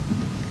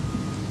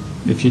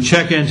If you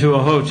check into a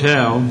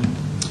hotel,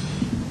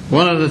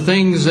 one of the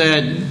things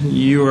that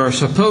you are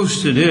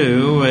supposed to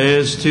do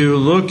is to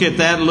look at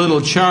that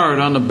little chart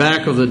on the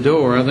back of the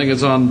door. I think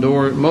it's on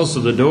most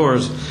of the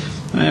doors.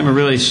 I haven't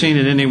really seen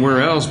it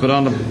anywhere else, but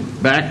on the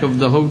back of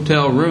the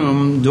hotel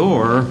room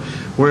door,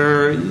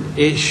 where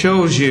it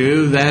shows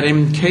you that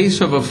in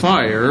case of a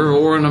fire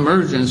or an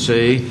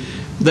emergency,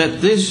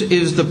 that this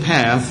is the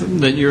path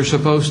that you're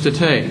supposed to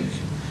take.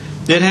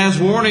 It has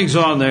warnings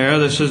on there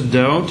that says,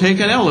 don't take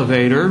an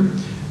elevator.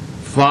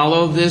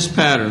 Follow this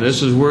pattern.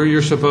 This is where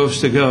you're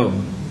supposed to go.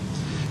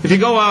 If you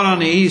go out on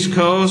the East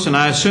Coast, and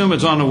I assume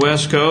it's on the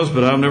West Coast,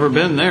 but I've never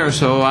been there,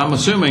 so I'm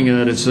assuming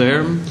that it's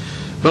there.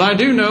 But I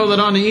do know that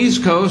on the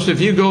East Coast,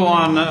 if you go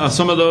on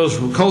some of those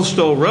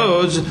coastal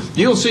roads,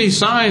 you'll see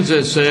signs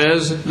that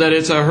says that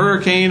it's a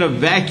hurricane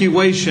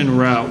evacuation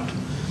route.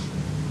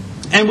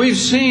 And we've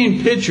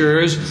seen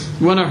pictures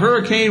when a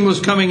hurricane was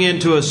coming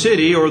into a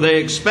city, or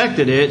they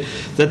expected it,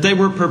 that they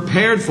were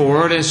prepared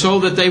for it, and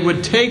so that they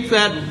would take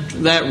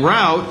that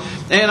route.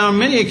 And on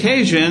many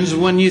occasions,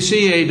 when you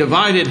see a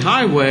divided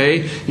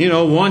highway,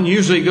 one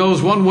usually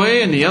goes one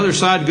way and the other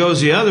side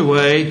goes the other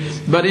way.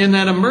 But in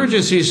that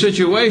emergency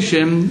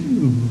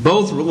situation,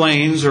 both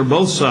lanes or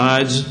both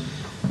sides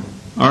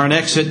are an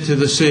exit to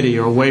the city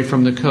or away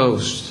from the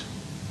coast.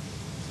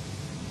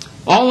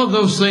 All of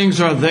those things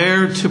are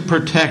there to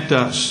protect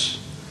us.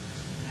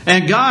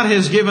 And God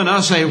has given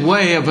us a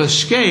way of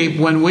escape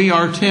when we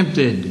are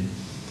tempted.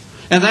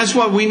 And that's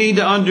what we need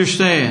to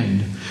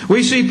understand.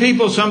 We see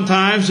people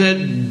sometimes that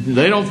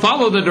they don't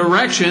follow the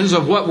directions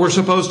of what we're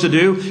supposed to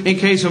do in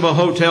case of a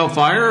hotel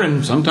fire,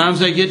 and sometimes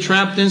they get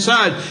trapped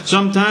inside.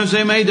 Sometimes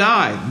they may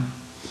die.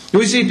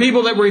 We see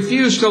people that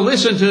refuse to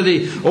listen to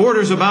the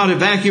orders about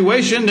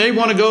evacuation. They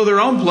want to go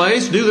their own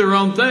place, do their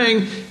own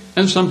thing,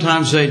 and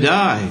sometimes they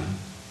die.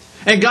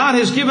 And God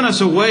has given us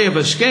a way of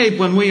escape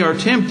when we are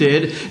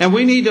tempted, and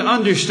we need to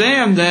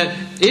understand that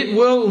it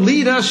will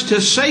lead us to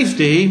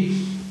safety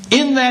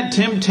in that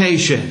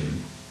temptation.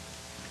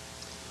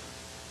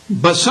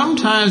 But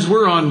sometimes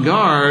we're on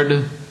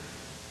guard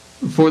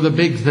for the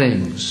big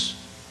things.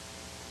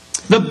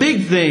 The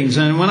big things,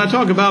 and when I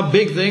talk about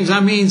big things,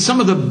 I mean some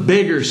of the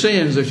bigger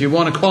sins, if you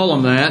want to call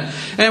them that.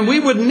 And we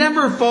would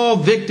never fall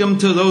victim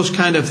to those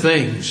kind of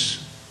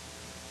things.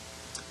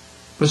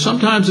 But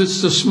sometimes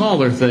it's the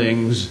smaller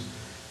things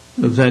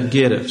that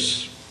get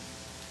us.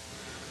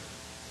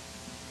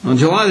 On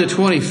July the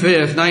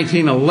 25th,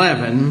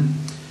 1911,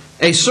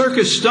 a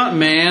circus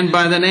stuntman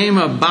by the name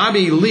of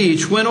Bobby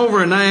Leach went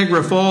over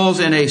Niagara Falls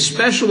in a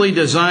specially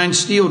designed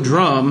steel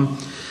drum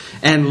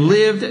and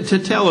lived to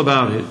tell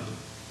about it.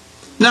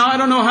 Now, I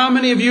don't know how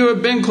many of you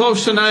have been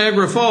close to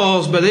Niagara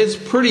Falls, but it's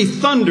pretty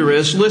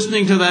thunderous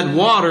listening to that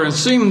water and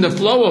seeing the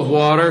flow of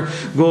water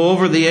go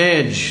over the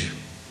edge.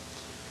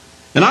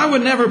 And I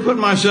would never put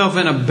myself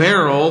in a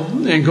barrel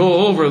and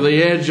go over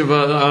the edge of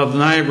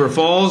Niagara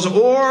Falls,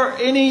 or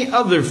any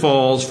other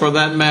falls for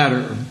that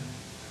matter,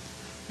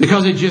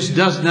 because it just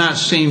does not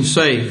seem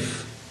safe.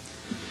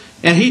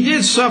 And he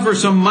did suffer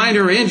some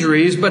minor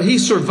injuries, but he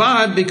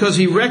survived because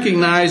he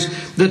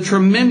recognized the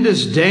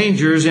tremendous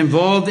dangers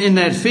involved in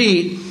that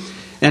feat,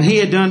 and he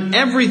had done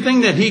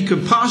everything that he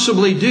could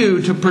possibly do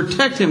to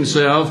protect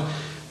himself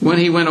when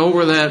he went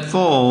over that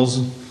falls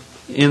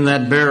in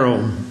that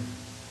barrel.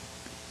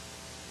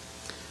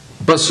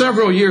 But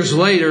several years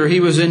later,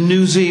 he was in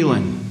New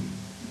Zealand,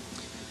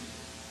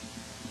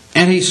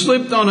 and he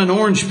slipped on an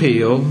orange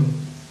peel,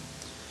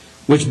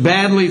 which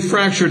badly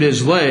fractured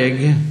his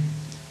leg,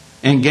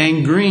 and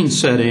gangrene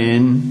set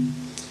in.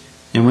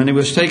 And when he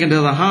was taken to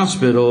the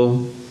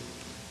hospital,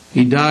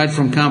 he died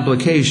from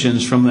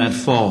complications from that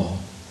fall.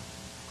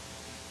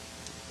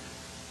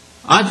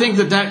 I think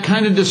that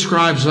kind of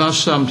describes us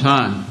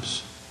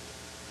sometimes.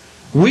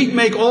 We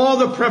make all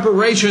the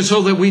preparations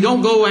so that we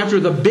don't go after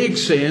the big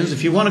sins,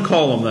 if you want to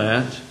call them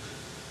that.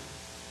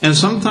 And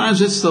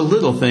sometimes it's the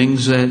little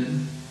things that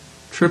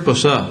trip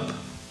us up.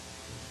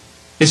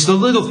 It's the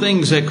little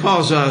things that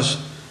cause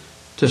us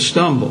to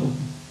stumble.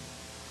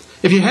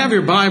 If you have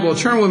your Bible,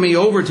 turn with me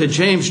over to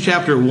James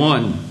chapter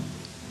 1.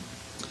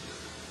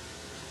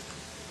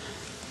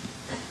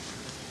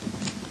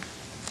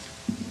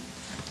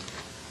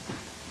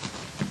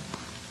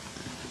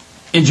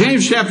 In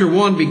James chapter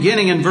 1,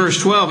 beginning in verse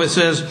 12, it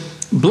says,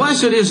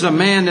 "Blessed is the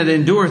man that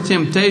endureth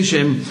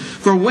temptation,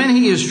 for when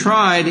he is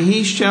tried,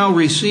 he shall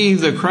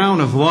receive the crown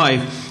of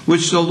life,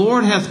 which the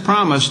Lord hath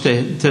promised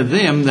to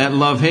them that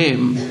love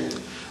him.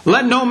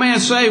 Let no man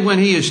say when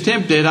he is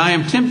tempted, I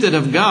am tempted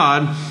of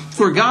God,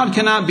 for God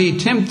cannot be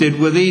tempted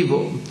with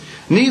evil.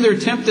 Neither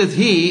tempteth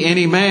he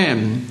any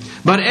man.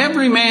 But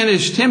every man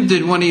is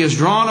tempted when he is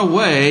drawn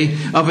away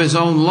of his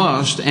own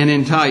lust and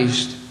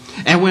enticed.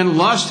 And when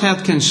lust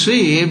hath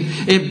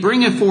conceived, it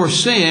bringeth forth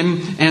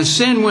sin, and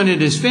sin, when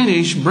it is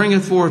finished,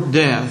 bringeth forth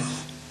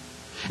death."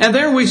 And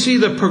there we see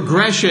the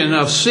progression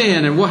of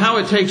sin and how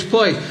it takes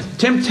place.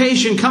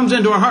 Temptation comes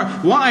into our heart.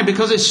 Why?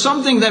 Because it's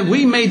something that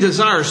we may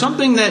desire,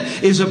 something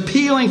that is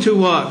appealing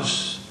to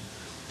us.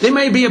 It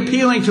may be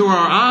appealing to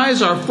our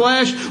eyes, our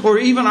flesh, or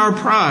even our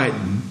pride.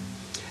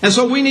 And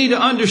so we need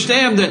to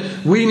understand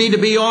that we need to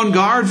be on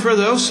guard for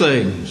those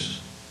things.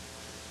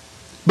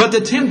 But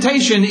the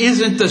temptation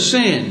isn't the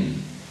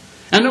sin.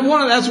 And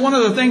that's one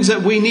of the things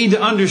that we need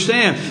to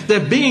understand.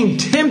 That being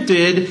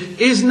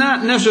tempted is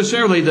not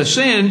necessarily the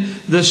sin.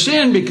 The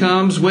sin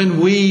becomes when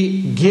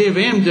we give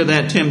in to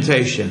that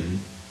temptation.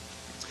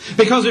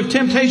 Because if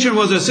temptation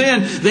was a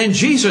sin, then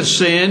Jesus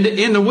sinned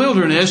in the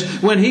wilderness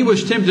when He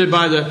was tempted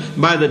by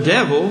the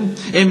devil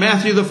in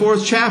Matthew the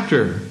 4th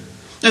chapter.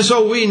 And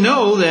so we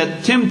know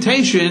that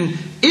temptation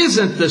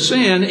isn't the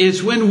sin.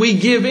 It's when we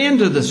give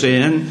into the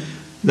sin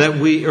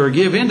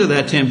give into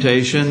that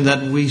temptation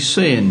that we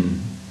sin.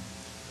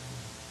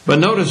 But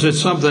notice it's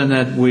something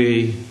that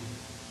we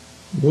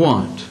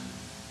want.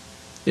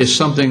 It's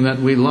something that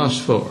we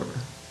lust for.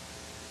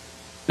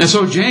 And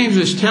so James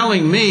is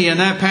telling me in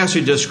that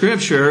passage of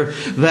Scripture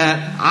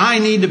that I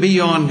need to be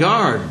on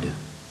guard.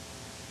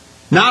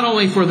 Not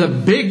only for the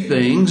big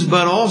things,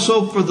 but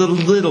also for the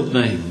little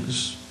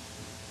things.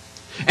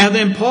 And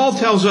then Paul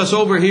tells us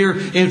over here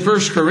in 1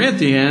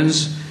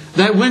 Corinthians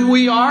that when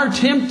we are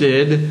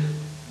tempted,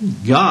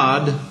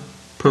 God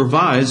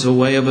provides a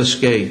way of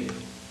escape.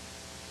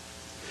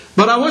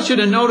 But I want you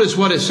to notice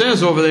what it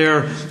says over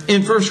there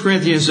in 1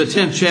 Corinthians, the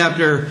 10th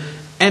chapter,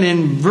 and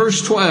in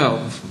verse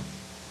 12.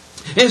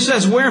 It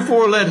says,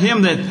 "Wherefore let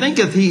him that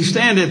thinketh he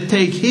standeth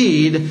take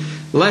heed,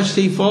 lest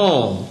he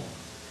fall."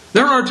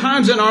 There are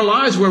times in our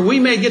lives where we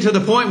may get to the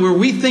point where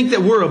we think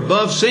that we're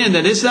above sin,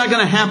 that it's not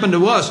going to happen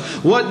to us.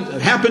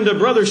 What happened to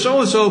brother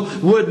so-and-so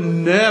would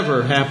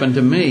never happen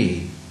to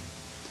me.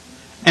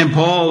 And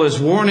Paul is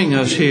warning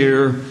us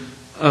here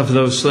of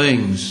those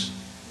things.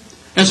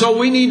 And so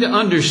we need to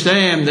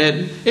understand that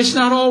it's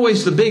not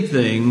always the big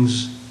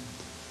things.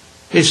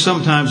 It's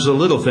sometimes the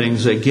little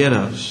things that get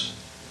us.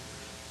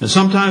 And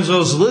sometimes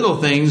those little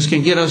things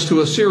can get us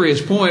to a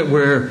serious point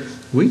where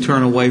we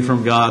turn away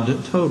from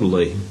God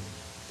totally.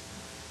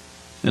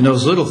 And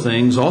those little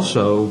things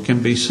also can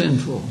be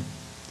sinful.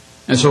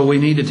 And so we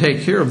need to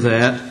take care of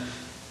that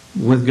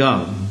with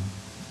God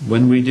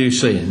when we do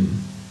sin.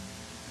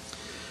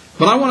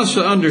 But I want us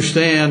to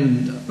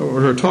understand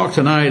or to talk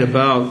tonight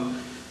about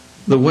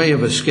the way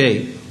of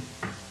escape.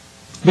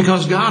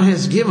 Because God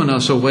has given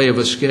us a way of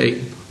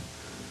escape.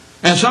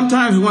 And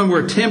sometimes when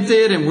we're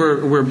tempted and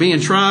we're being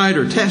tried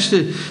or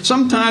tested,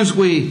 sometimes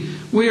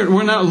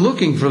we're not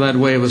looking for that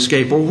way of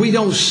escape, or we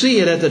don't see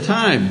it at the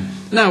time.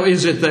 Now,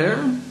 is it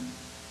there?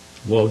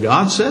 Well,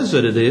 God says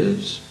that it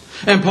is.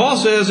 And Paul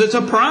says it's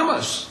a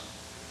promise.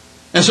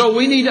 And so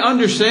we need to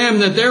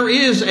understand that there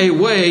is a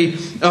way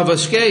of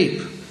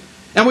escape.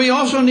 And we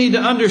also need to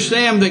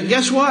understand that,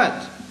 guess what?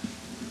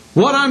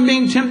 What I'm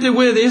being tempted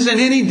with isn't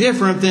any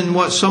different than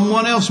what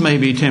someone else may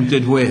be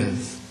tempted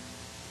with.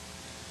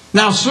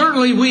 Now,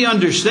 certainly we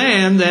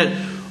understand that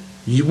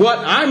what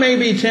I may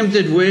be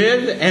tempted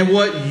with and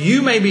what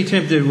you may be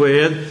tempted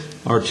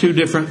with are two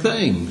different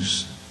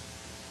things.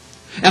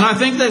 And I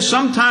think that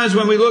sometimes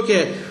when we look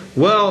at,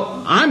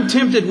 well, I'm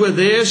tempted with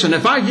this, and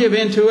if I give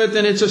into it,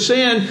 then it's a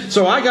sin,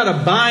 so I got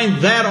to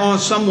bind that on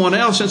someone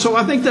else. And so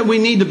I think that we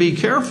need to be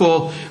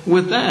careful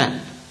with that.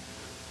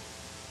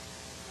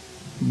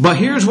 But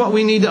here's what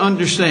we need to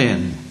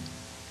understand.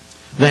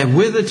 That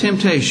with the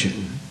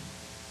temptation,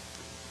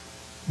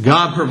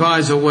 God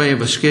provides a way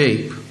of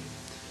escape.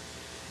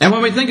 And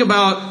when we think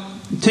about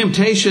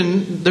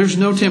temptation, there's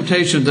no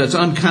temptation that's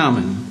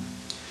uncommon.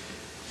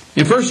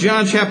 In 1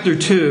 John chapter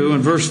 2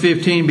 and verse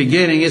 15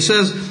 beginning, it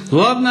says,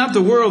 "Love not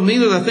the world,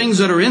 neither the things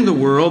that are in the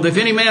world. If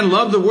any man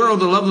love the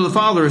world, the love of the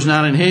Father is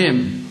not in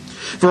him.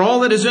 For all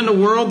that is in the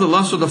world, the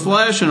lust of the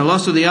flesh and the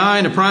lust of the eye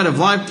and the pride of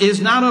life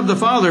is not of the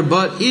Father,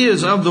 but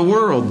is of the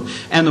world.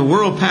 And the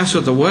world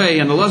passeth away,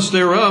 and the lust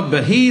thereof,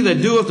 but he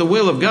that doeth the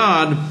will of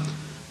God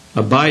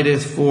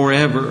abideth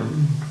forever."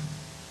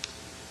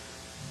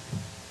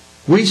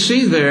 We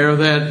see there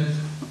that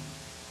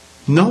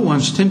no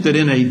one's tempted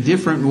in a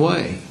different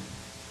way.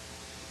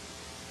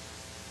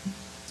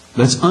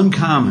 That's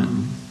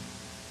uncommon.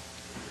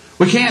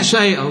 We can't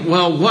say,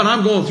 well, what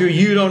I'm going through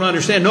you don't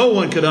understand. No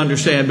one could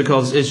understand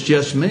because it's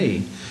just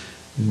me.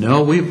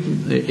 No,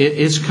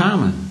 it's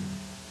common.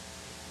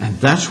 And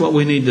that's what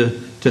we need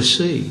to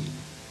see.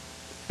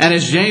 And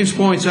as James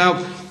points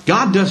out,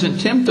 God doesn't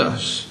tempt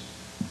us.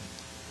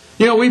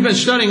 You know, we've been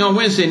studying on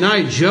Wednesday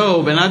night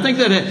Job, and I think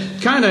that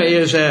it kind of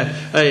is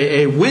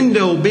a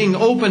window being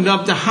opened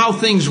up to how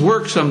things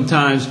work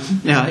sometimes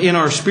in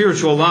our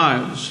spiritual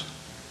lives.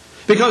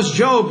 Because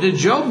did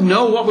Job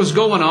know what was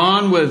going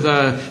on with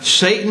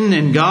Satan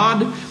and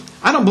God?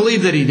 I don't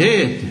believe that he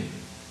did.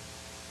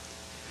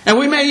 And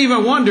we may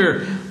even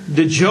wonder,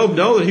 did Job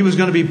know that he was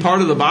going to be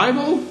part of the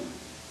Bible?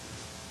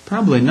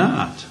 Probably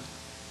not.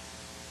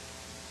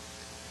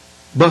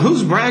 But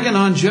who's bragging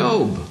on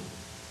Job?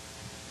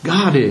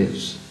 God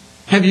is.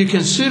 Have you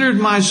considered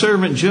my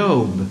servant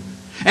Job?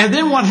 And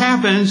then what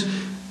happens?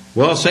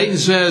 Well, Satan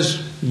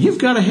says, you've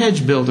got a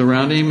hedge built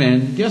around him,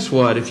 and guess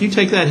what? If you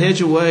take that hedge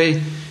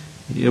away,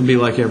 he'll be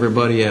like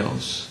everybody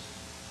else.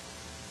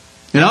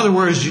 In other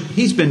words,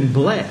 he's been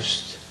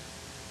blessed.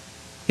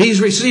 He's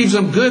received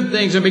some good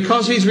things, and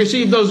because he's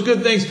received those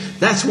good things,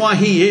 that's why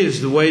he is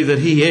the way that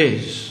he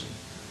is.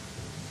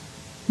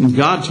 And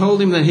God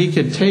told him that he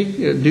could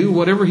do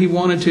whatever he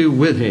wanted to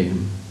with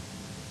him,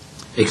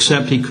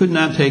 except he could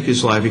not take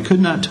his life. He could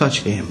not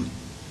touch him.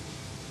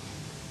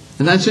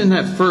 And that's in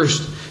that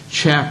first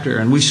chapter.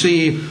 And we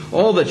see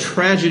all the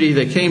tragedy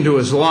that came to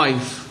his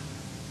life.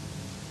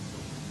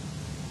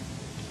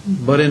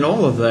 But in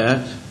all of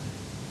that,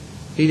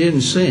 he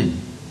didn't sin.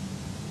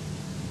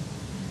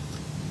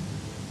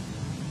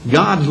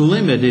 God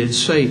limited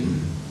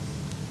Satan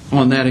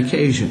on that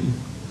occasion.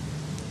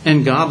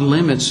 And God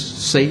limits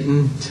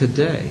Satan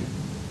today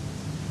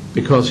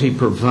because he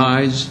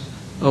provides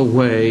a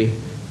way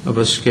of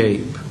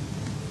escape.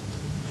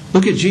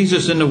 Look at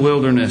Jesus in the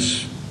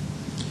wilderness.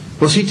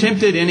 Was he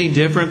tempted any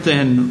different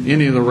than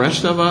any of the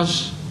rest of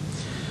us?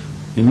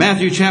 In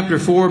Matthew chapter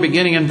 4,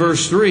 beginning in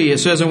verse 3, it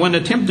says, "And when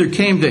the tempter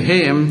came to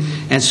him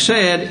and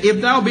said,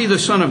 'If thou be the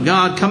Son of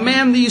God,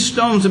 command these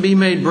stones to be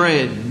made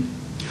bread.'"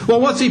 Well,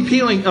 what's he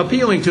appealing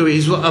to?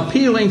 He's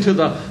appealing to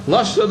the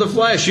lust of the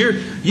flesh.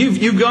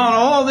 You've gone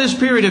all this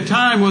period of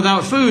time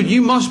without food.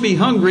 You must be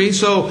hungry.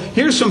 So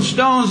here's some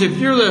stones. If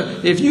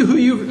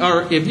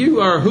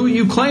you are who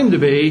you claim to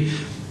be,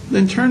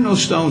 then turn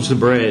those stones to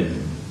bread.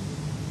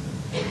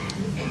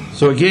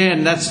 So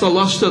again, that's the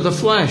lust of the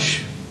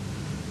flesh.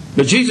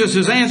 But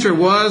Jesus' answer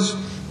was,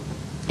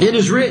 "It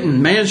is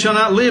written, man shall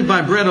not live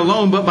by bread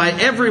alone, but by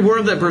every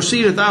word that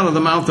proceedeth out of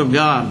the mouth of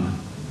God."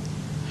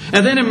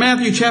 And then in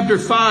Matthew chapter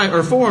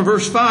 4 and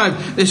verse 5,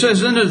 it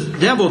says, "Then the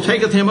devil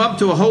taketh him up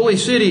to a holy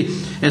city,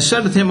 and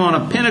setteth him on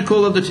a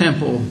pinnacle of the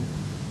temple,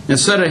 and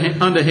said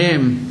unto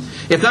him,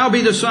 If thou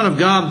be the Son of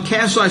God,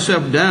 cast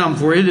thyself down,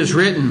 for it is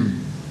written,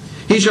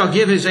 He shall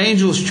give His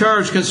angels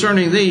charge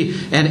concerning thee,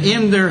 and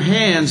in their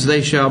hands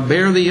they shall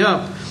bear thee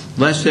up,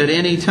 lest at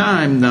any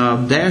time thou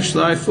dash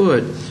thy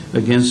foot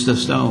against a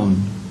stone."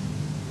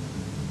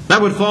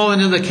 That would fall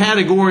into the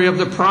category of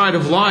the pride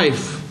of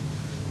life.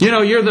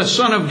 You're the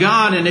Son of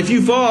God, and if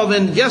you fall,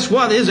 then guess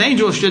what? His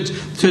angels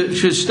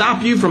should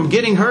stop you from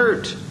getting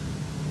hurt.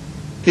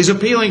 He's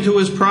appealing to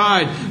his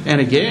pride.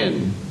 And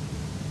again,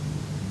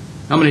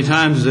 how many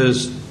times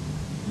is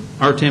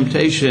our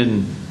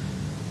temptation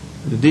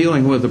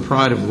dealing with the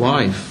pride of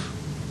life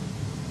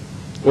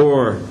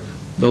or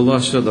the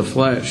lust of the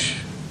flesh?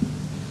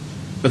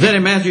 But then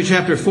in Matthew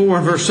chapter 4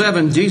 and verse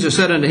 7, Jesus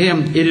said unto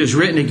him, "It is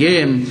written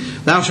again,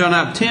 Thou shalt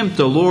not tempt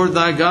the Lord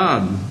thy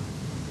God."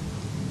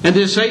 And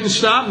did Satan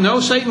stop? No,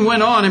 Satan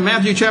went on. In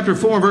Matthew chapter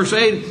 4 and verse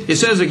 8, it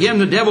says again,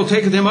 "The devil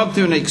taketh him up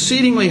to an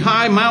exceedingly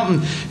high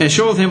mountain, and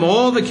showeth him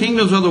all the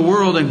kingdoms of the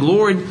world and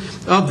glory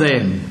of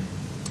them.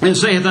 And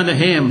saith unto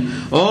him,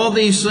 All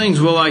these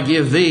things will I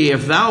give thee,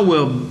 if thou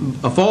wilt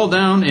fall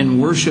down and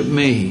worship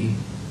me."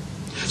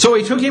 So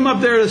he took him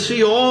up there to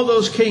see all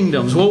those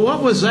kingdoms. Well,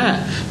 what was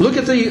that? Look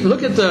at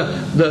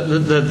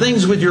the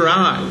things with your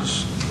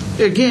eyes.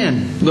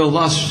 Again, the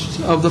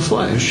lust of the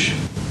flesh.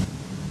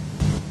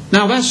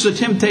 Now that's the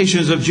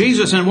temptations of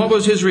Jesus. And what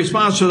was his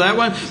response to that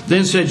one?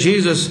 Then said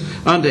Jesus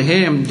unto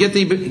him, Get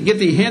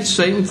thee hence,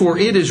 Satan, for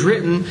it is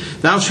written,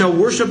 Thou shalt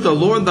worship the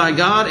Lord thy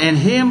God, and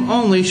Him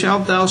only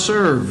shalt thou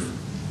serve.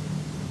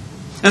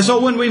 And so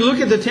when we look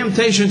at the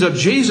temptations of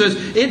Jesus,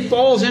 it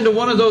falls into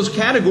one of those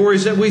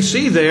categories that we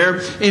see there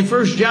in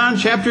 1 John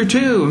chapter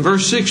 2 and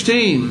verse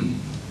 16.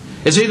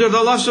 It's either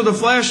the lust of the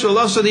flesh, the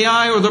lust of the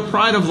eye, or the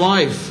pride of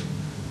life.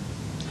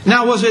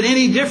 Now, was it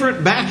any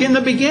different back in the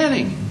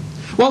beginning?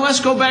 Well, let's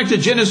go back to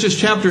Genesis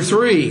chapter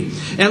 3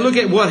 and look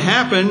at what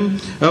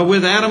happened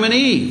with Adam and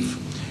Eve.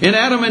 In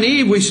Adam and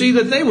Eve, we see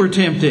that they were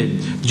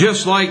tempted,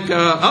 just like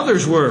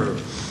others were,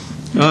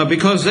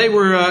 because they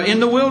were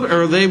in the wilderness,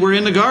 or they were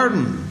in the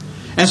garden.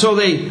 And so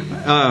they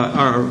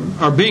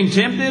are being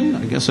tempted.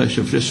 I guess I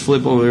should just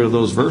flip over there to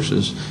those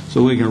verses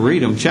so we can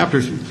read them.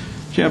 Chapter 3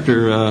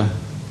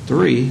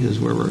 is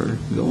where we're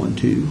going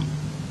to.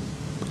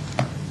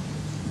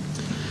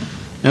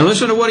 Now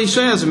listen to what he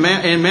says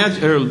in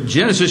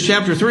Genesis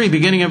chapter 3,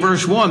 beginning in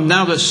verse 1.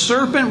 "Now the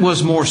serpent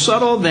was more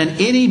subtle than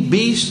any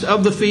beast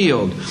of the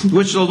field,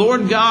 which the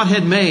Lord God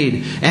had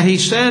made. And he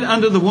said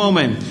unto the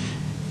woman,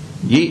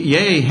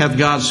 Yea, hath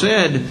God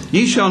said,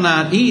 Ye shall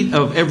not eat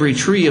of every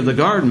tree of the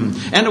garden.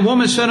 And the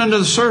woman said unto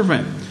the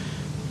serpent,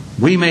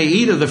 We may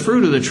eat of the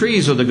fruit of the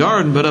trees of the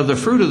garden, but of the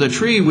fruit of the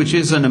tree which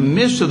is in the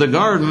midst of the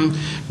garden,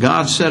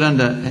 God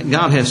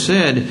hath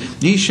said,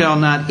 Ye shall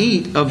not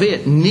eat of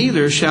it,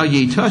 neither shall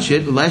ye touch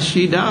it, lest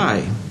ye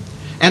die.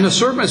 And the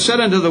serpent said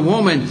unto the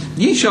woman,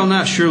 Ye shall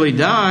not surely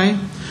die,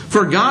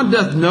 for God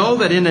doth know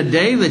that in the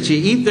day that ye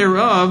eat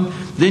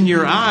thereof, then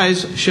your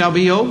eyes shall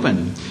be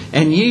opened,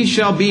 and ye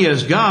shall be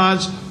as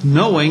gods,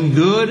 knowing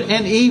good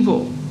and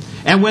evil.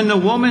 And when the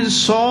woman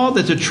saw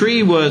that the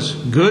tree was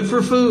good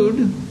for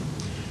food,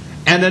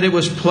 and that it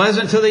was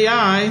pleasant to the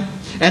eye,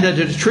 and that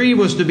the tree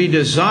was to be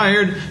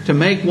desired to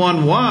make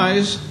one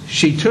wise,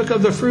 she took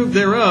of the fruit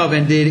thereof,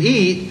 and did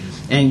eat,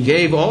 and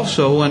gave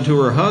also unto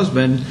her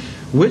husband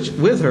which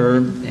with her,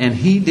 and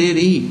he did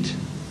eat.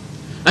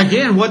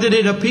 Again, what did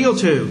it appeal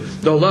to?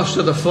 The lust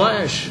of the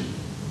flesh.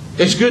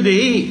 It's good to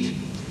eat.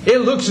 It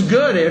looks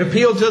good. It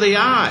appealed to the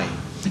eye.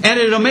 And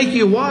it'll make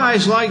you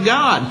wise like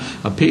God.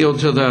 Appealed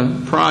to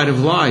the pride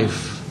of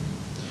life.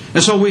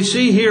 And so we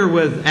see here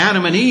with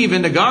Adam and Eve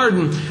in the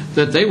garden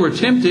that they were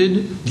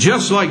tempted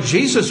just like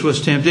Jesus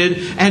was tempted.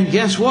 And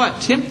guess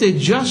what? Tempted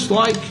just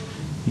like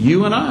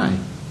you and I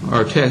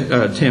are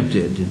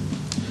tempted.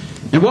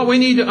 And what we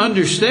need to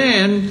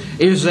understand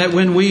is that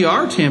when we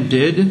are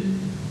tempted,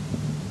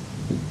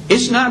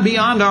 it's not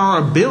beyond our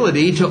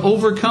ability to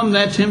overcome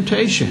that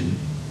temptation.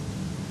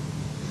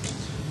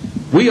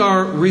 We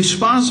are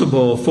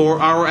responsible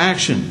for our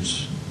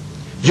actions.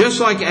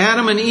 Just like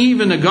Adam and Eve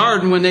in the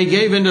garden, when they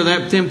gave into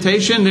that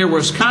temptation, there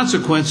was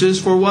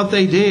consequences for what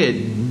they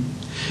did.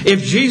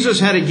 If Jesus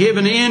had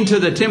given in to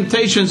the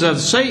temptations of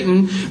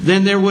Satan,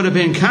 then there would have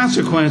been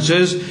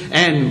consequences.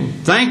 And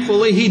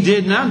thankfully, He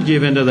did not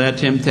give in to that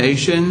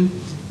temptation.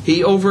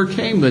 He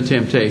overcame the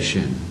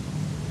temptation.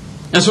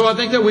 And so I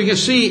think that we can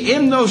see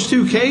in those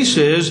two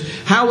cases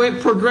how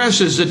it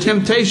progresses. The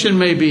temptation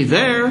may be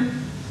there,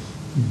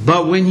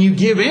 but when you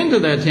give in to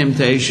that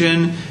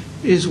temptation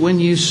is when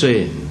you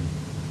sin.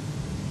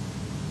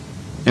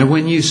 And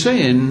when you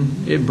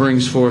sin, it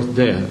brings forth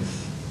death.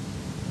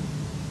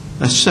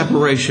 A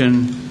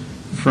separation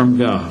from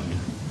God.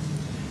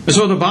 And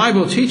so the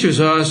Bible teaches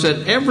us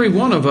that every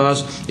one of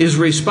us is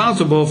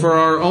responsible for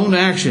our own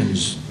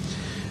actions.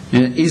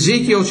 In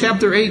Ezekiel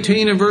chapter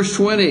 18 and verse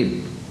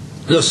 20,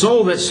 the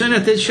soul that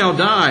sinneth, it shall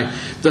die.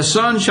 The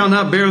son shall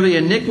not bear the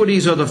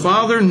iniquities of the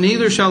father,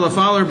 neither shall the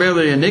father bear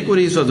the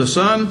iniquities of the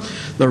son.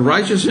 The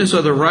righteousness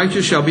of the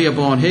righteous shall be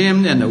upon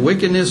him, and the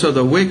wickedness of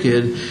the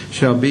wicked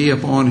shall be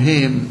upon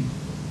him.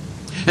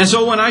 And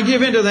so when I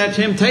give into that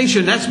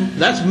temptation,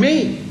 that's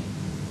me.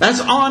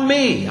 That's on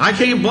me. I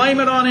can't blame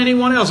it on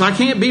anyone else. I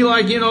can't be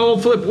like,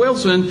 old Flip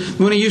Wilson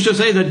when he used to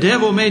say the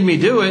devil made me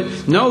do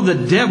it. No, the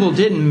devil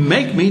didn't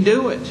make me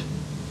do it.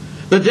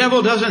 The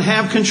devil doesn't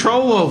have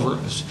control over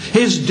us.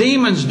 His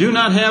demons do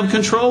not have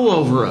control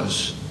over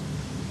us.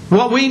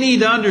 What we need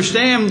to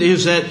understand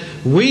is that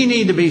we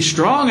need to be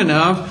strong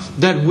enough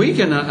that we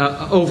can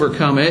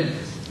overcome it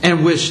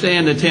and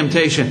withstand the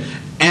temptation.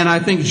 And I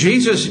think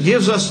Jesus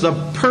gives us the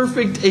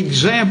perfect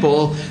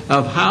example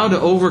of how to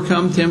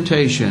overcome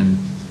temptation.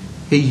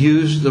 He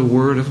used the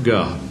Word of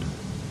God.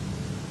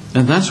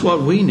 And that's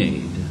what we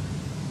need.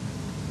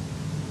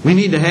 We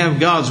need to have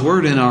God's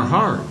Word in our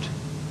heart.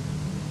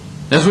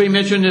 As we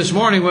mentioned this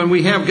morning, when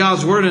we have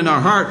God's Word in our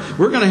heart,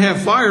 we're going to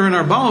have fire in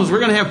our bones. We're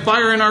going to have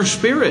fire in our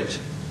spirit.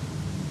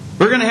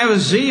 We're going to have a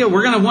zeal.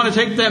 We're going to want to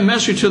take that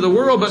message to the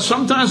world. But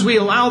sometimes we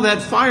allow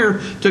that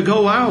fire to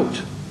go out.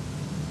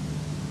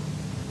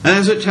 And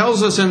as it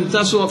tells us in 1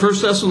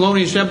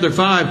 Thessalonians chapter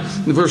 5,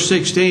 verse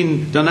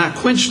 16, do not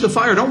quench the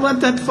fire. Don't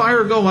let that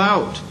fire go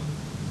out.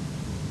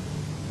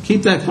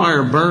 Keep that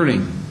fire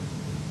burning.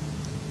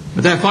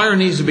 But that fire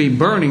needs to be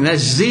burning. That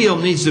zeal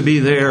needs to be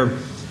there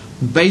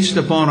based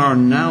upon our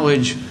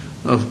knowledge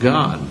of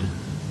God.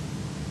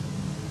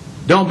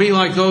 Don't be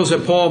like those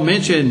that Paul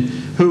mentioned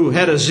who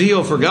had a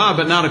zeal for God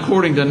but not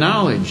according to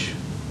knowledge.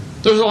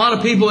 There's a lot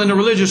of people in the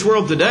religious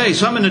world today,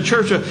 some in the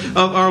church of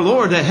our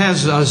Lord, that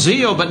has a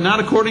zeal but not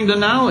according to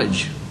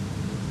knowledge.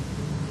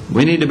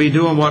 We need to be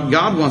doing what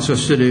God wants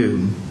us to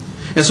do.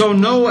 And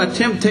so a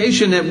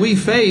temptation that we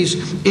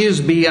face is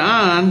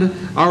beyond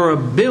our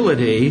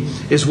ability,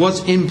 is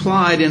what's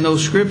implied in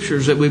those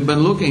scriptures that we've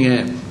been looking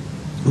at.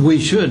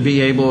 We should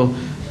be able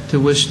to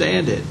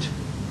withstand it.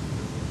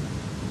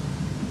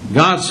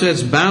 God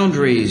sets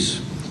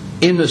boundaries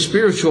in the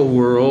spiritual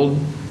world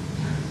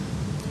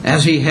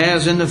as He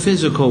has in the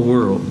physical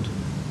world.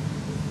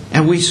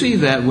 And we see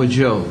that with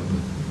Job.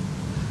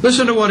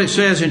 Listen to what it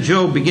says in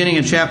Job, beginning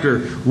in chapter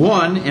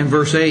 1 and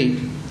verse 8.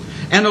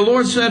 And the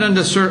Lord said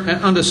unto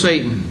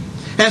Satan,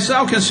 Hast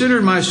thou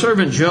considered my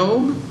servant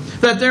Job,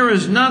 that there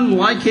is none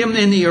like him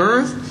in the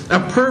earth, a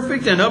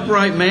perfect and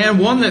upright man,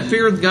 one that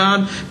feareth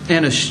God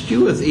and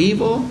escheweth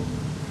evil?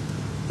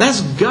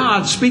 That's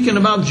God speaking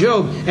about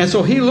Job. And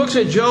so He looks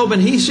at Job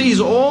and He sees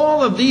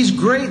all of these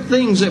great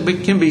things that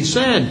can be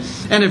said.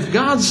 And if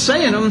God's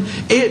saying them,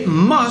 it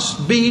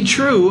must be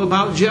true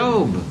about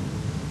Job.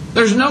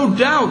 There's no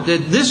doubt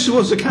that this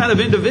was the kind of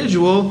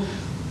individual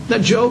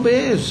that Job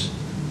is.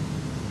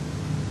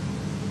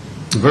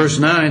 Verse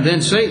 9,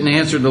 Then Satan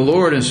answered the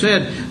Lord and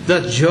said,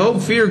 Doth Job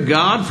fear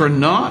God for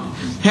naught?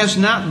 Hast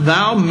not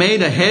thou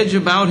made a hedge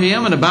about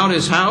him and about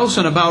his house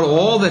and about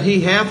all that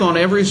he hath on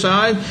every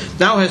side?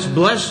 Thou hast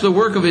blessed the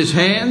work of his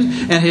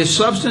hand, and his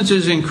substance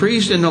is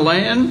increased in the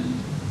land.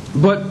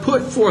 But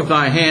put forth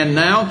thy hand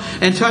now,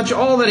 and touch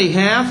all that he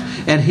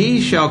hath, and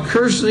he shall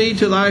curse thee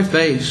to thy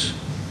face.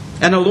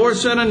 And the Lord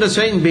said unto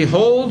Satan,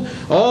 Behold,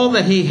 all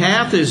that he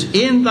hath is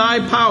in thy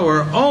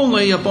power,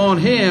 only upon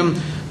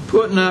him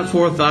put not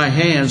forth thy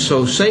hand.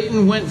 So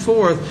Satan went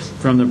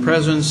forth from the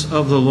presence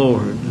of the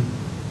Lord.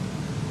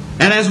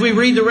 And as we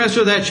read the rest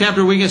of that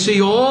chapter, we can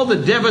see all the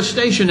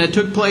devastation that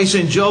took place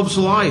in Job's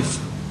life.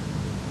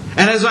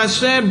 And as I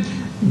said,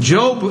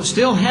 Job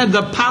still had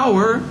the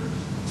power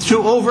to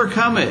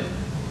overcome it.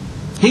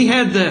 He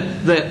had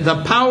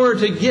the power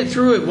to get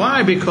through it.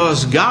 Why?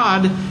 Because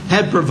God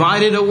had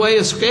provided a way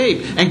of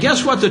escape. And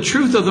guess what the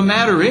truth of the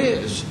matter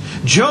is?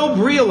 Job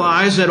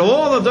realized that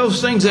all of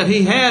those things that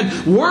he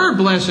had were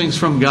blessings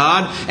from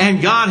God,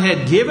 and God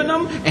had given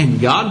them, and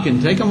God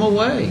can take them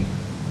away.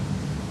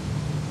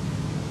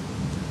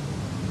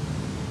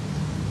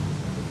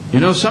 You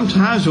know,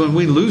 sometimes when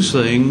we lose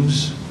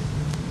things,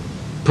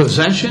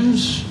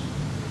 possessions,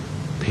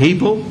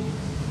 people,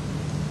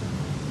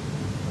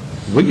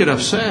 we get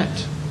upset.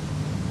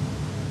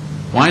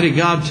 Why did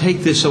God take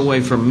this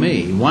away from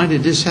me? Why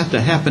did this have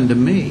to happen to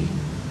me?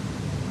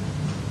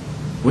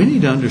 We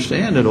need to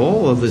understand that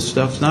all of this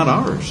stuff's not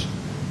ours.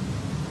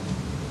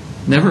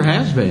 Never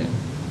has been.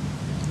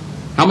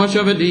 How much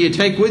of it do you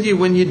take with you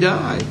when you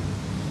die?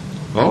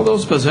 All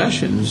those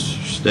possessions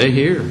stay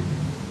here.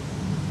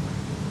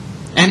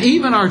 And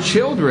even our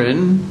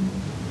children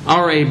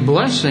are a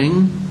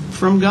blessing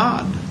from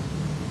God.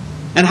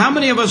 And how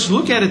many of us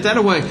look at it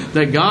that way?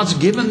 That God's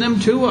given them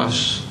to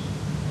us.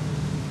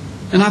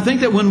 And I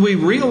think that when we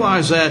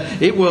realize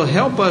that, it will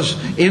help us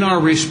in our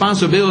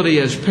responsibility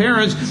as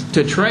parents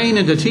to train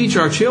and to teach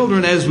our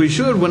children as we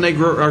should when they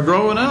are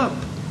growing up.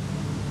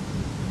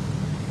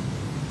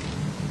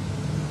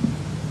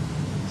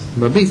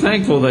 But be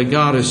thankful that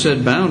God has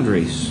set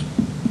boundaries.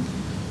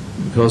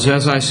 Because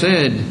as I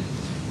said,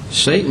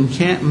 Satan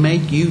can't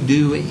make you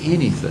do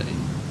anything.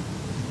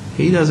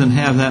 He doesn't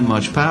have that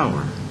much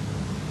power.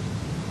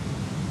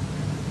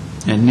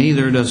 And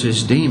neither does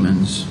his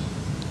demons.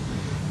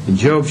 In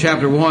Job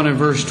chapter 1 and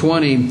verse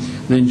 20,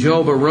 then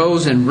Job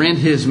arose and rent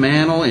his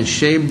mantle and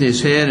shaved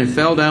his head and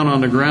fell down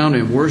on the ground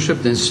and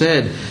worshipped and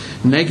said,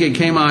 naked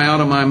came I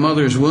out of my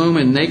mother's womb,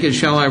 and naked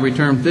shall I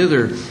return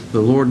thither. The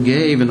Lord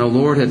gave, and the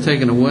Lord hath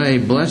taken away.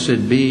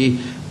 Blessed be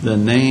the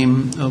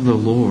name of the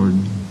Lord.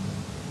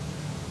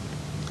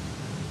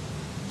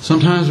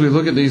 Sometimes we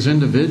look at these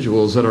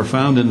individuals that are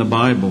found in the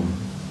Bible,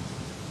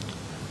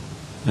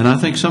 and I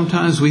think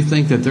sometimes we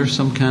think that they're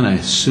some kind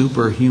of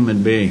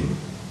superhuman being.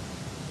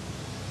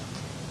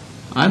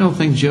 I don't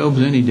think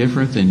Job's any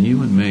different than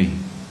you and me.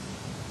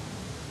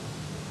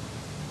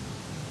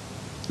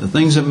 The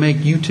things that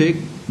make you tick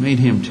made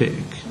him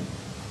tick.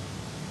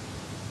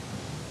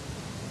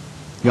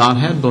 God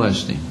had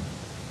blessed him.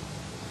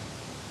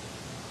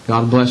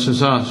 God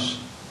blesses us.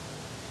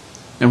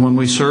 And when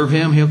we serve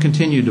him, he'll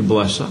continue to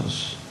bless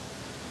us.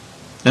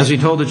 As he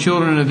told the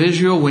children of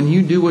Israel, when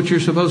you do what you're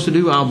supposed to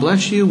do, I'll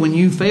bless you. When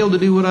you fail to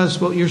do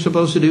what you're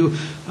supposed to do,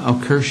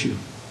 I'll curse you.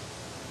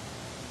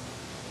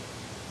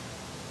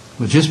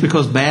 But just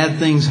because bad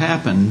things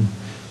happen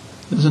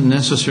doesn't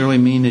necessarily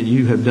mean that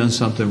you have done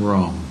something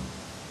wrong.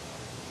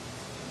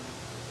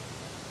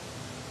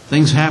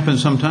 Things happen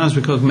sometimes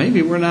because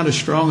maybe we're not as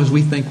strong as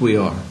we think we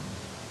are.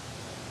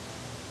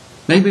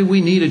 Maybe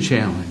we need a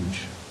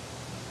challenge.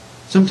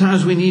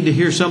 Sometimes we need to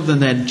hear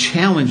something that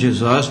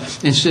challenges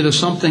us instead of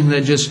something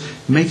that just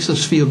makes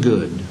us feel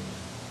good.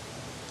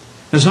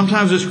 And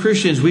sometimes as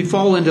Christians we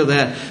fall into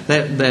that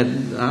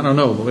I don't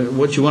know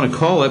what you want to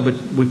call it, but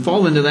we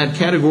fall into that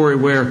category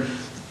where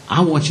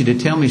I want you to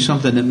tell me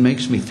something that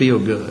makes me feel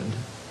good.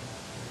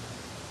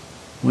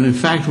 When in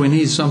fact we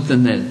need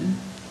something that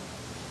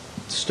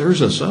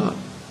stirs us up.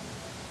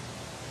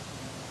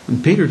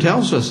 And Peter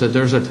tells us that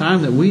there's a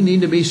time that we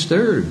need to be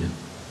stirred.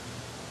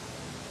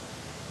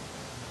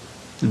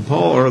 And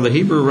Paul, or the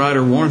Hebrew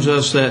writer, warns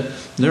us that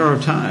there are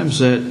times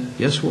that,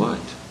 guess what?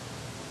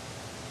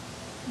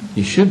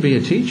 You should be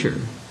a teacher.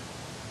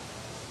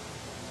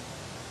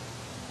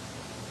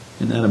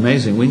 Isn't that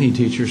amazing? We need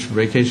teachers for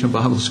Vacation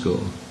Bible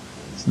School.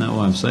 It's not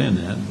why I'm saying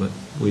that, but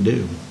we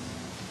do.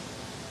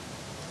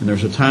 And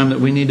there's a time that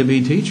we need to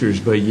be teachers,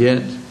 but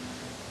yet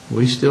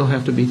we still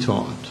have to be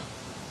taught.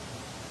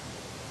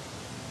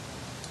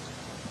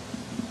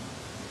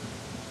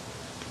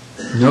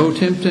 No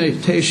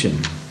temptation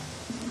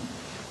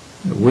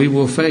that we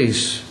will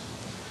face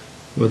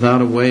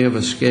without a way of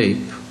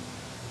escape.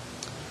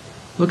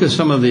 Look at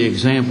some of the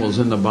examples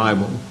in the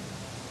Bible.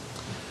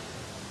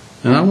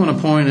 And I want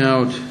to point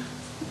out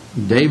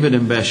David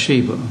and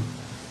Bathsheba.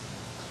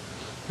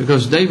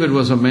 Because David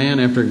was a man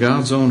after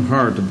God's own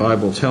heart, the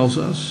Bible tells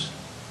us.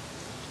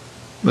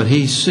 But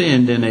he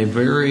sinned in a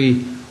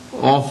very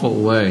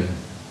awful way.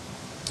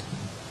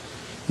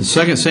 In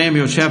 2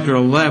 Samuel chapter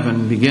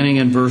 11, beginning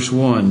in verse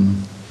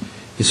 1,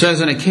 it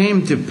says, and it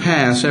came to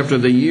pass after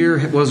the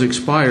year was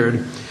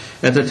expired,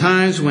 at the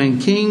times when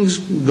kings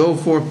go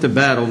forth to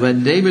battle,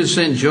 that David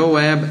sent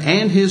Joab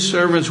and his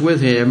servants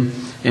with him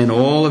and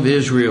all of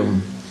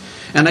Israel.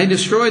 And they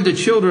destroyed the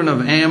children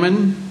of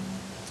Ammon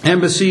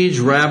and besieged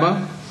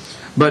Rabbah.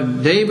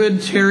 But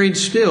David tarried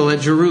still at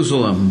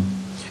Jerusalem.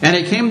 And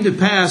it came to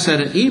pass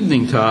at an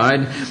evening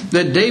tide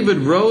that David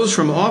rose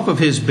from off of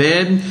his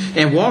bed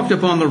and walked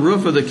upon the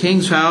roof of the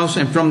king's house.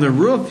 And from the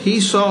roof he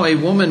saw a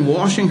woman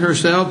washing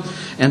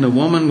herself, and the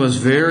woman was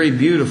very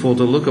beautiful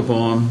to look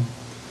upon.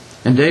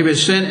 And David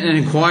sent and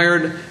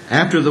inquired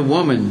after the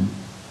woman.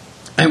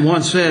 And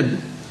one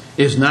said,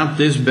 is not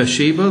this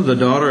Bathsheba, the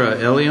daughter of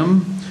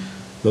Eliam,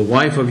 the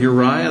wife of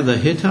Uriah the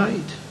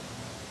Hittite?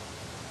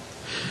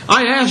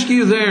 I ask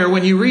you there,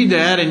 when you read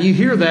that and you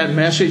hear that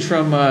message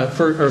from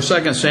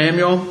 2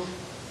 Samuel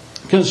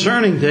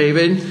concerning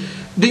David,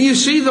 do you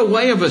see the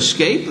way of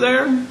escape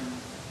there?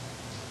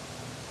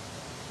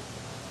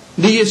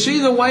 Do you see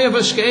the way of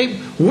escape?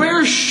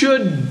 Where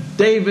should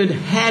David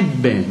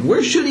had been?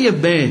 Where should he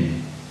have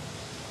been?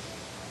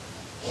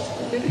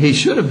 He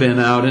should have been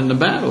out in the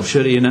battle,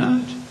 should he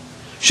not?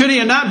 Should he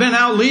have not been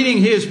out leading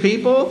his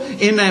people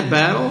in that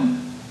battle?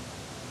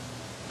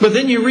 But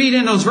then you read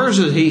in those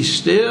verses, he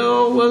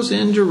still was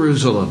in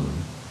Jerusalem.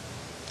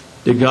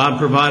 Did God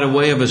provide a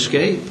way of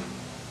escape?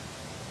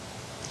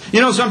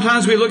 You know,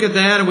 sometimes we look at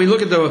that and we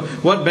look at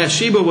what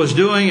Bathsheba was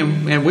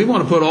doing and we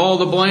want to put all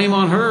the blame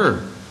on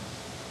her.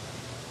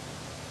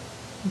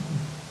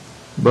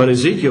 But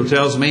Ezekiel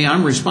tells me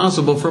I'm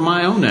responsible for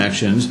my own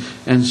actions,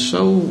 and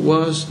so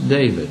was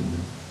David.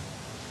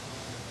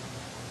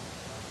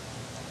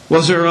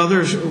 Was there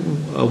other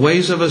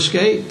ways of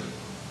escape?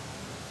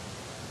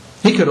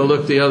 He could have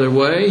looked the other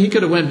way. He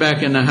could have went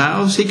back in the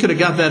house. He could have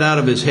got that out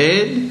of his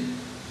head.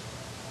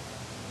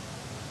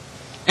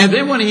 And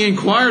then when he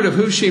inquired of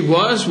who she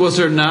was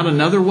there not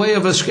another way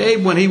of escape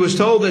when he was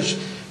told that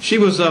she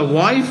was the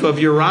wife of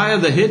Uriah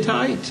the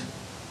Hittite?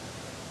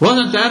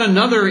 Wasn't that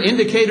another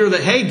indicator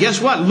that, hey,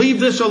 guess what? Leave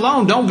this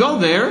alone. Don't go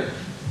there.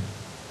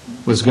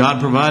 Was God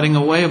providing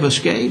a way of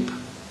escape?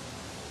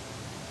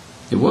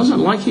 It wasn't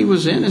like he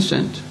was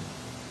innocent.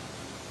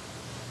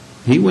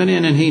 He went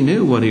in and he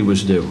knew what he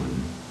was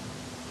doing.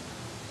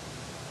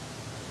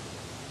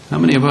 How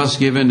many of us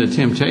give in to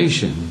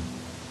temptation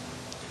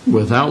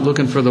without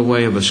looking for the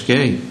way of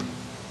escape?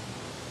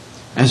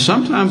 And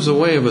sometimes the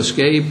way of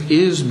escape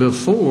is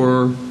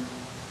before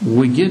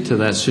we get to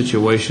that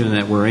situation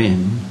that we're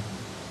in.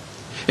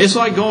 It's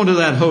like going to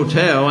that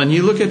hotel and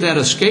you look at that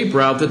escape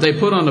route that they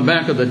put on the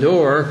back of the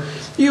door.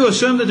 You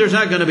assume that there's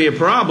not going to be a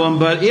problem,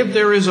 but if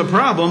there is a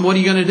problem, what are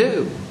you going to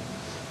do?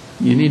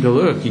 You need to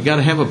look. You got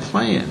to have a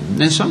plan.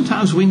 And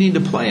sometimes we need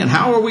to plan.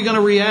 How are we going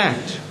to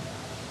react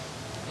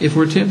if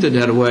we're tempted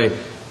that way?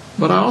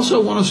 But I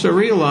also want us to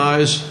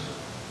realize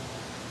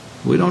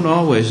we don't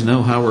always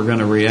know how we're going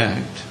to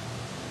react.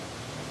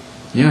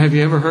 You know, have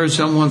you ever heard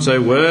someone say,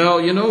 well,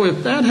 you know,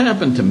 if that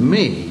happened to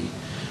me,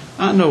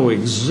 I know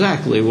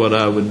exactly what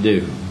I would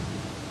do.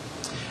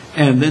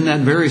 And then that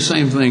very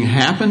same thing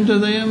happened to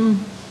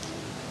them,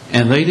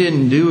 and they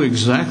didn't do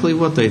exactly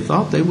what they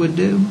thought they would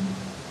do.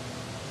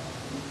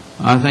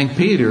 I think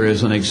Peter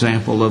is an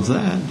example of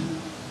that.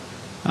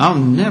 I'll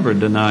never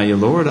deny you,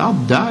 Lord.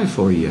 I'll die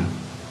for you.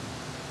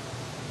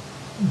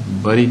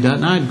 But he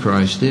denied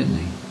Christ, didn't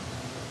he?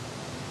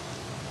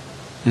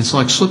 It's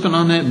like slipping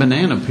on that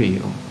banana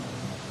peel.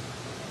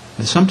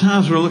 And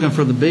sometimes we're looking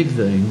for the big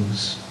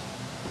things,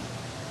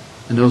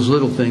 and those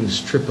little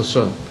things trip us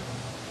up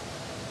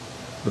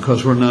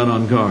because we're not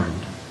on guard.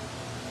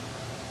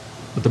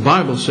 But the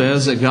Bible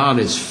says that God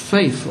is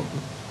faithful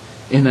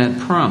in that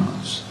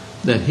promise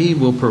that He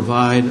will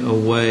provide a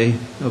way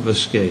of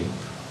escape.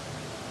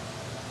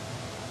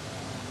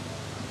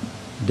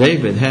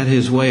 David had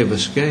his way of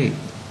escape,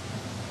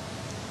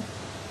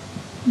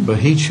 but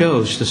he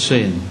chose to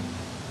sin.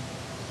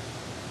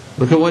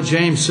 Look at what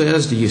James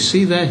says. Do you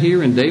see that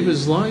here in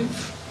David's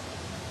life?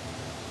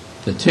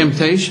 The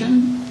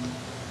temptation,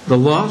 the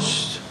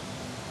lust,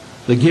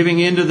 the giving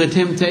in to the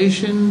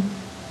temptation,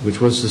 which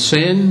was the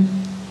sin,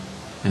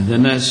 and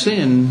then that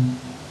sin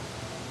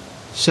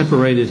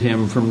separated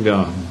him from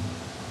God.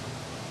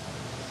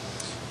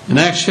 In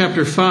Acts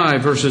chapter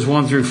 5, verses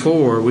 1 through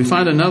 4, we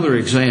find another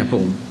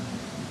example.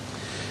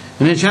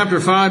 And in chapter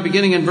 5,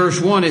 beginning in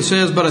verse 1, it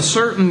says, "But a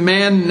certain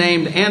man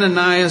named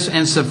Ananias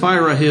and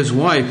Sapphira, his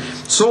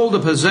wife, sold a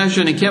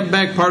possession and kept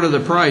back part of the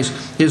price.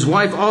 His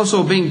wife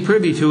also being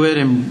privy to it,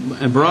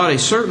 and brought a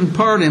certain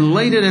part and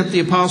laid it at the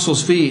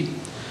apostles' feet.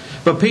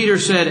 But Peter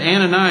said,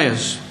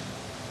 Ananias,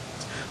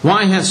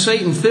 why hath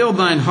Satan filled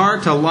thine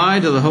heart to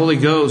lie to the Holy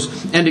Ghost,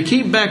 and to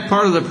keep back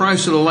part of the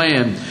price of the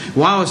land?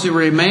 Whilst it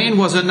remained,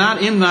 was it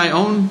not in thy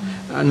own,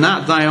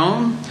 not thy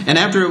own? And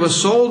after it was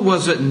sold,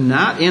 was it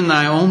not in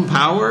thy own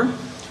power?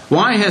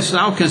 Why hast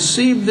thou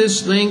conceived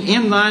this thing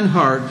in thine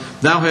heart?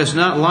 Thou hast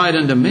not lied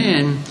unto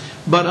men,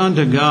 but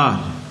unto God."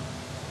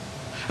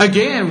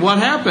 Again, what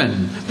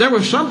happened? There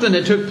was something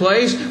that took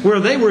place where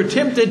they were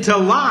tempted to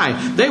lie.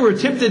 They were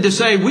tempted to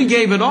say, we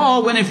gave it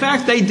all, when in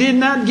fact they did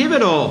not give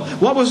it all.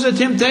 What was the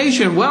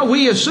temptation? Well,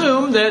 we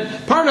assume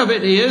that part of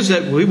it is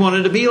that they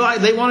wanted to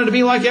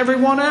be like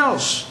everyone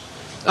else.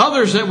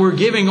 Others that were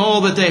giving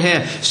all that they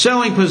had,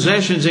 selling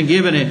possessions and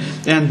giving it,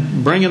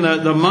 and bringing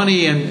the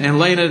money and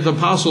laying it at the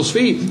apostles'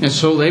 feet. And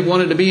so they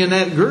wanted to be in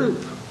that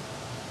group.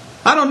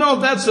 I don't know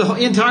if that's the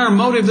entire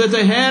motive that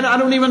they had. I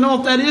don't even know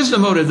if that is the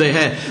motive they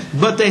had.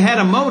 But they had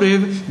a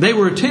motive. They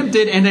were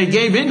tempted and they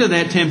gave into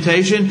that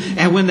temptation.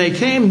 And when they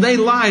came, they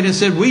lied and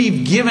said,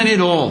 we've given it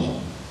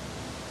all.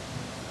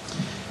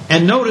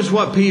 And notice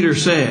what Peter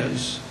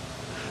says.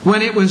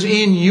 When it was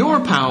in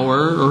your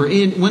power,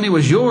 when it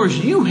was yours,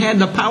 you had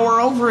the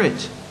power over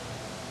it.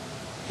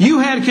 You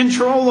had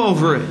control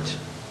over it.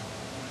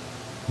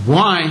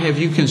 Why have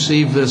you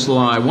conceived this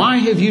lie? Why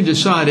have you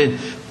decided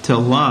to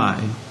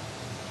lie.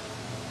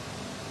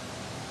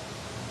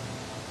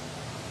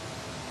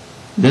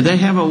 Did they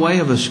have a way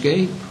of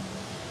escape?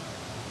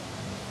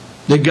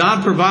 Did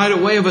God provide a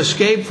way of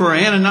escape for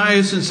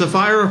Ananias and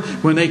Sapphira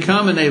when they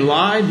come and they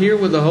lied here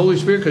with the Holy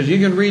Spirit? Because you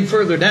can read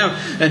further down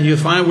and you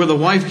find where the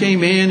wife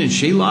came in and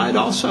she lied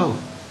also.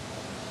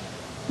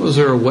 Was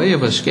there a way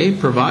of escape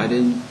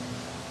provided?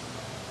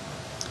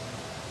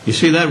 You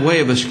see, that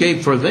way of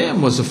escape for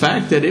them was the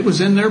fact that it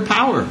was in their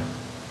power.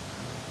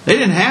 They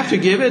didn't have to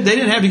give it. They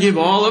didn't have to give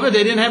all of it.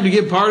 They didn't have to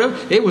give part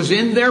of it. It was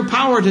in their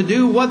power to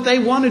do what they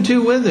wanted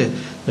to with it.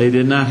 They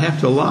did not have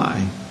to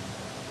lie.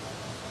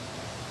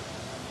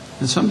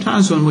 And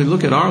sometimes when we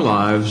look at our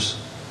lives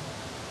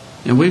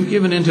and we've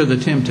given into the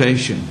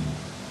temptation,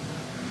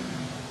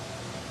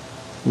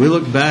 we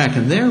look back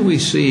and there we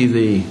see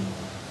the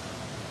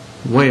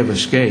way of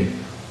escape.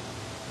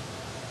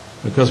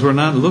 Because we're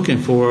not looking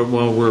for it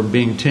while we're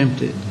being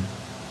tempted.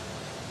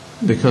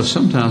 Because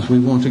sometimes we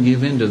want to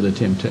give in to the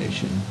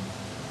temptation.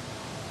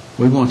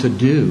 We want to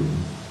do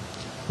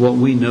what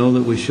we know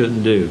that we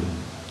shouldn't do.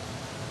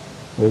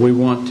 Or we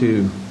want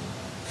to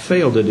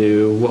fail to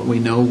do what we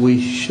know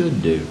we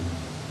should do.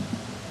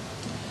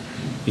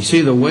 You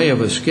see, the way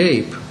of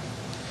escape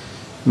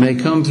may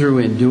come through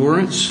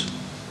endurance.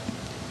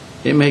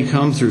 It may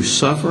come through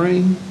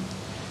suffering.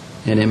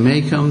 And it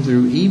may come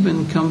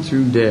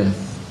through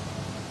death.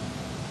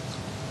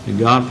 And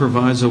God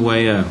provides a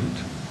way out.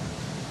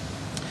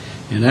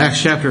 In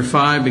Acts chapter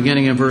 5,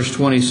 beginning in verse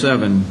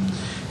 27,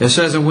 it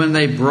says, "And when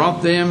they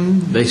brought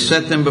them, they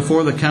set them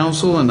before the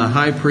council, and the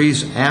high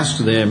priest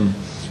asked them,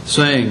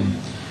 saying,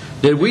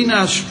 Did we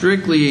not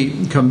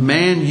strictly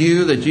command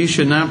you that you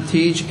should not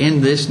teach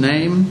in this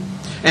name?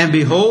 And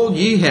behold,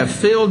 ye have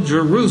filled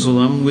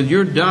Jerusalem with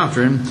your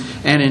doctrine,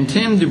 and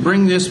intend to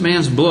bring this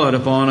man's blood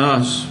upon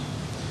us."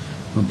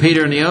 When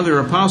Peter and the other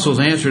apostles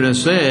answered and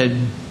said,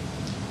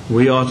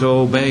 "We ought to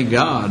obey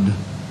God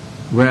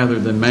rather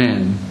than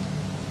man."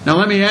 Now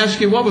let me ask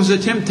you, what was the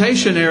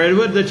temptation there?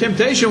 The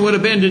temptation would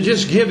have been to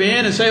just give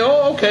in and say,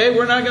 "Oh, okay,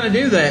 we're not going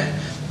to do that."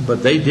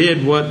 But they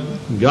did what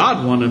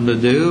God wanted them to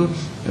do,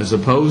 as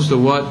opposed to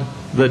what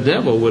the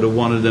devil would have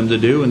wanted them to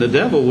do. And the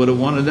devil would have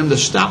wanted them to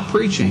stop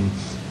preaching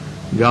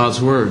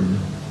God's Word.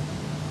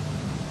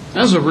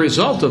 As a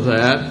result of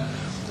that,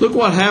 look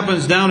what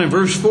happens down in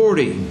verse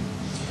 40.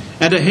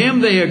 "And to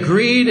him they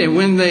agreed, and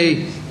when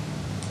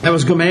that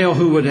was Gamaliel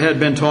who had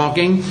been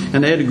talking,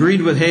 and they had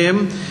agreed with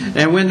him.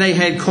 And when they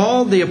had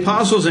called the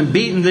apostles and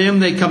beaten them,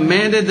 they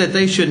commanded that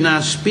they should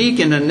not speak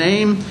in the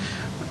name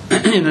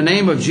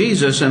of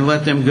Jesus, and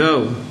let them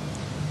go."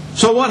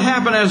 So what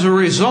happened as a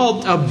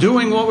result of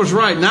doing what was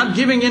right, not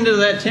giving into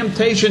that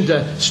temptation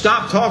to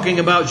stop talking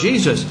about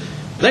Jesus?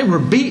 They were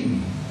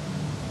beaten.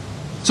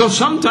 So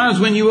sometimes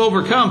when you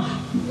overcome,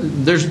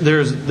 there's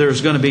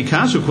going to be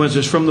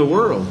consequences from the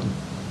world.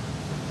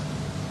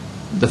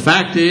 The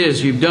fact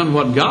is, you've done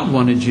what God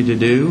wanted you to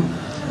do,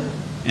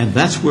 and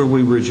that's where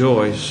we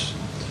rejoice.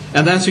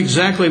 And that's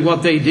exactly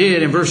what they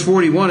did. In verse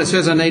 41 it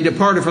says, "And they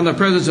departed from the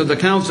presence of the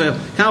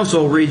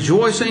council,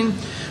 rejoicing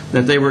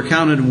that they were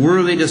counted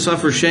worthy to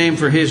suffer shame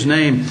for His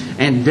name.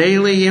 And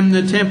daily in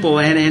the temple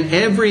and in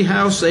every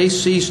house they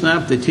ceased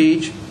not to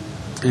teach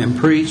and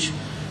preach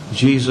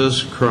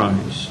Jesus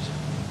Christ."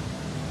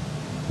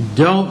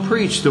 Don't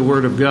preach the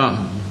Word of God.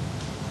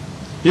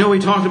 You know, we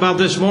talked about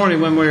this morning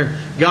when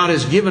God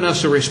has given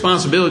us a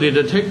responsibility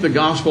to take the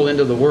gospel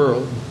into the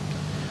world.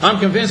 I'm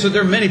convinced that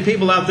there are many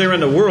people out there in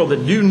the world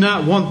that do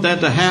not want that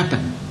to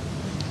happen.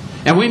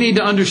 And we need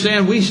to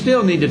understand we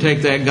still need to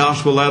take that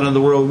gospel out in the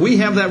world. We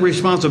have that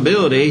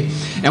responsibility,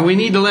 and we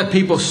need to let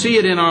people see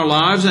it in our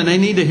lives, and they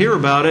need to hear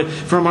about it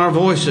from our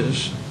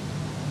voices.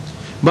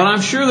 But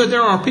I'm sure that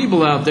there are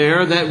people out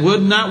there that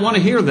would not want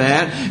to hear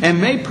that and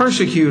may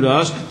persecute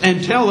us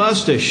and tell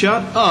us to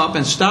shut up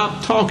and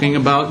stop talking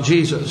about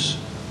Jesus.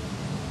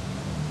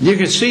 You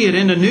can see it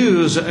in the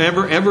news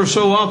ever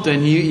so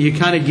often. You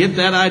kind of get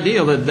that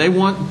idea that they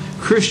want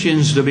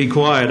Christians to be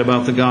quiet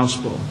about the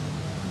gospel.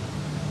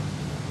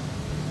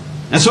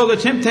 And so the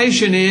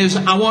temptation is,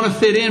 I want to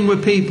fit in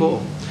with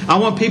people. I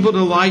want people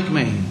to like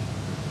me.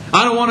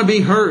 I don't want to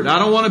be hurt. I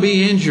don't want to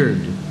be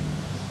injured.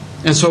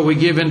 And so we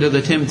give into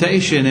the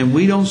temptation and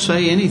we don't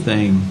say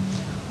anything,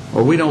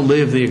 or we don't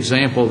live the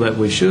example that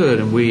we should,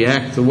 and we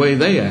act the way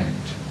they act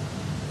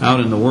out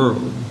in the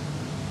world.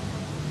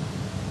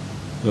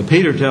 But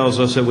Peter tells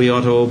us that we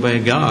ought to obey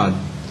God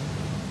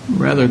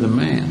rather than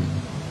man.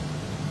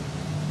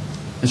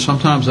 And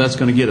sometimes that's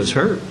going to get us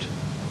hurt.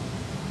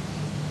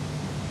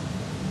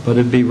 But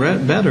it'd be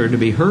better to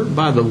be hurt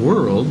by the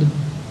world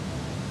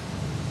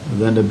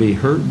than to be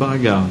hurt by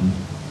God.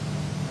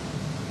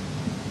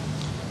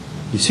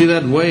 You see,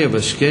 that way of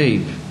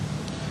escape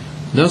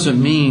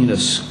doesn't mean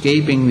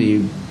escaping the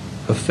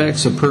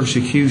effects of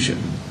persecution,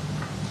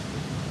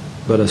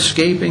 but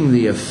escaping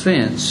the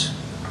offense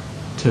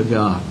to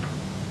God.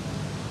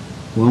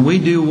 When we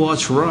do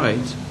what's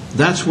right,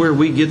 that's where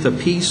we get the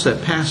peace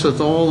that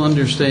passeth all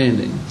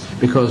understanding,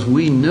 because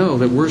we know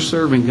that we're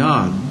serving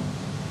God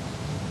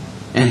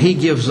and He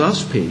gives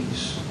us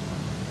peace.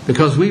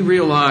 Because we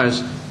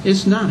realize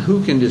it's not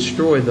who can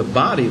destroy the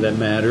body that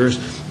matters,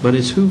 but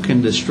it's who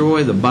can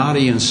destroy the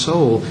body and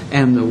soul.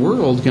 And the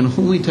world can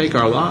only take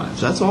our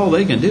lives. That's all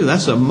they can do.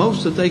 That's the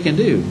most that they can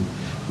do.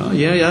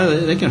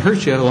 They can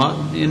hurt you a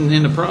lot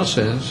in the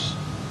process.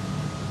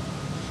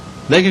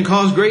 They can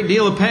cause a great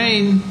deal of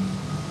pain,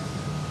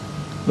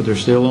 but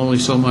there's still only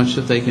so much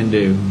that they can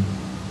do.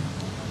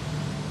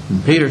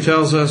 And Peter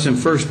tells us in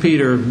 1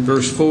 Peter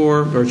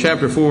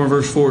chapter 4 and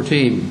verse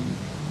 14,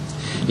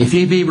 if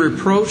ye be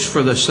reproached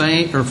for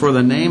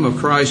the name of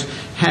Christ,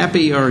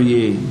 happy are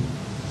ye.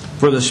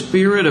 For the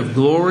Spirit of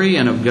glory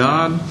and of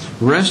God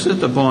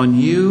resteth upon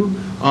you.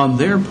 On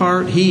their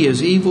part he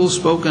is evil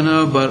spoken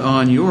of, but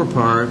on your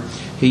part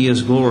he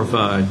is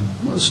glorified.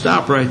 Well,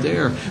 stop right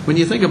there. When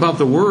you think about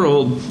the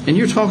world, and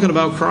you're talking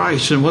about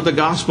Christ and what the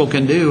gospel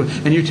can do,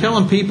 and you're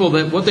telling people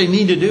that what they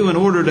need to do in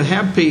order to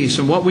have peace,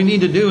 and what we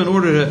need to do in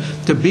order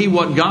to be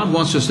what God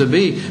wants us to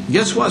be,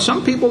 guess what?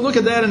 Some people look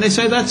at that and they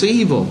say that's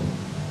evil.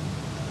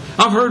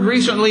 I've heard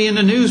recently in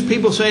the news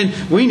people saying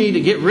we need to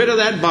get rid of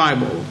that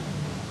Bible.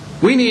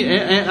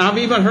 And I've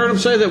even heard them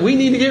say that we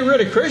need to get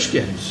rid of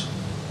Christians.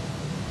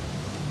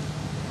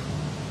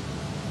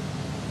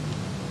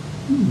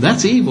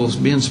 That's evil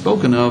being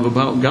spoken of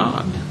about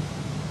God.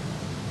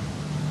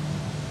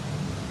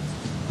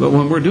 But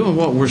when we're doing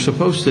what we're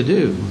supposed to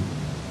do,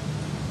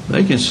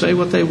 they can say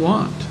what they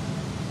want.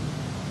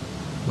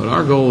 But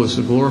our goal is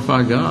to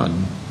glorify God.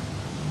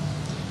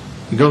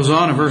 It goes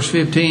on in verse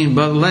 15,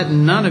 but let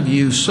none of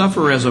you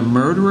suffer as a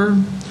murderer,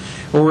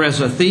 or as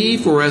a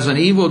thief, or as an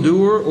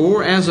evildoer,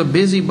 or as a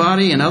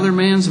busybody in other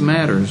men's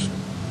matters.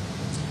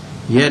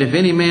 Yet if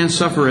any man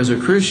suffer as a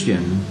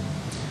Christian,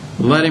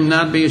 let him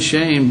not be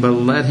ashamed, but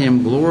let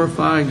him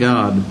glorify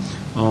God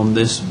on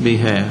this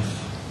behalf.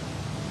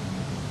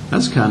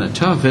 That's kind of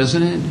tough,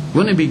 isn't it?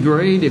 Wouldn't it be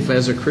great if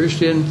as a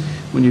Christian,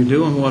 when you're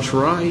doing what's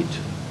right,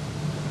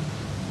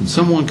 and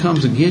someone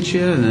comes to get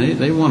you and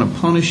they want to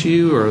punish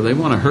you or they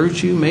want to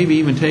hurt you, maybe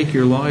even take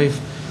your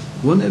life,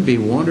 wouldn't it be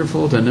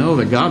wonderful to know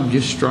that God would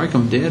just strike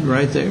them dead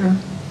right there?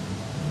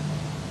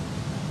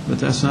 But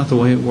that's not the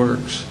way it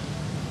works.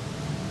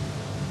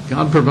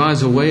 God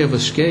provides a way of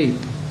escape.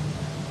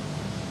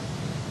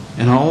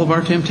 And all of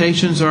our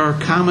temptations are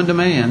common to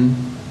man.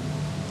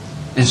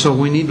 And so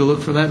we need to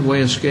look for that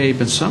way of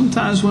escape. And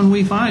sometimes when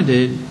we find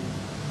it,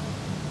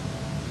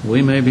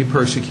 we may be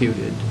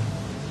persecuted.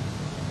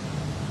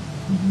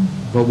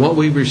 But what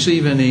we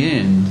receive in the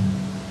end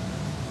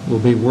will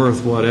be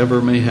worth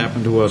whatever may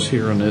happen to us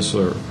here on this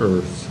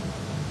earth.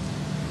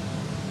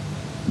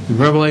 In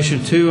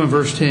Revelation 2 and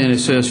verse 10 it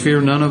says,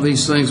 fear none of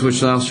these things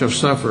which thou shalt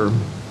suffer.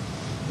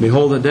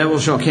 Behold, the devil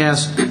shall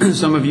cast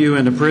some of you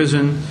into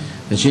prison,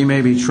 that ye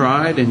may be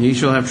tried, and ye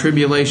shall have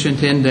tribulation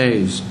 10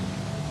 days.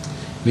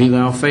 Be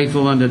thou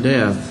faithful unto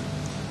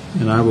death,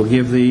 and I will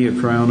give thee a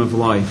crown of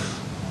life.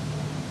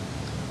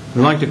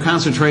 I'd like to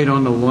concentrate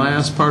on the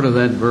last part of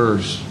that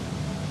verse,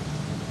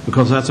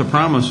 because that's a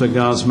promise that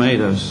God's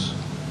made us.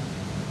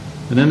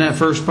 And in that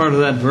first part of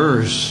that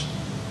verse,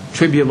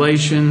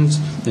 tribulations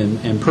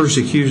and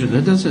persecution,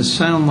 that doesn't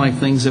sound like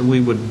things that we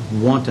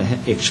would want to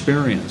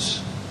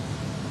experience.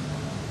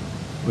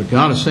 But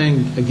God is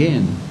saying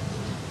again,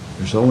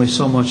 there's only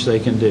so much they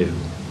can do.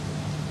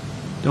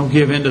 Don't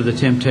give in to the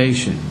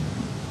temptation.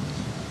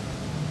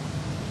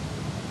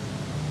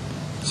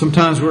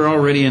 Sometimes we're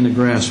already in the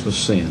grasp of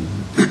sin.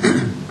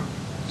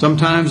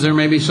 Sometimes there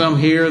may be some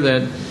here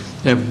that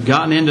have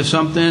gotten into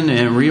something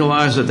and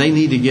realize that they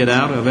need to get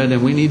out of it,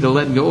 and we need to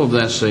let go of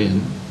that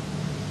sin.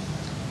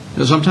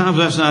 And sometimes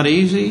that's not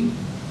easy,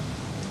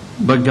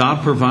 but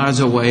God provides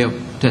a way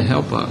to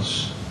help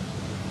us.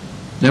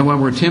 Now when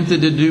we're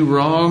tempted to do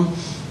wrong,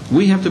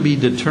 we have to be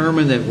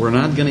determined that we're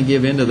not going to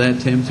give in to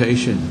that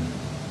temptation.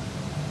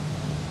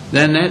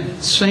 Then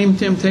that same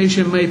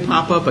temptation may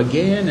pop up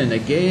again and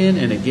again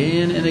and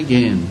again and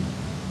again.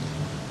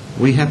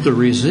 We have to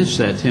resist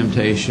that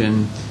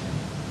temptation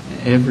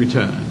every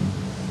time.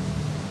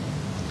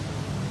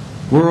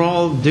 We're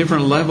all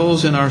different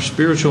levels in our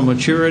spiritual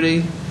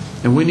maturity,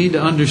 and we need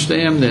to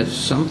understand that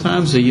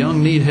sometimes the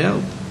young need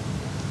help.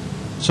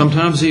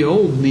 Sometimes the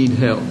old need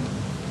help.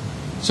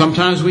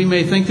 Sometimes we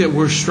may think that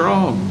we're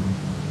strong.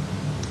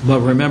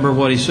 But remember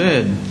what he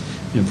said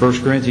in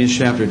 1 Corinthians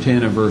chapter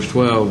 10 and verse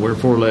 12,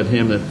 wherefore let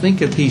him that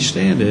thinketh he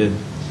standeth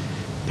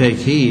take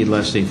heed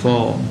lest he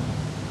fall.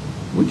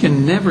 We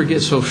can never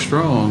get so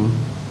strong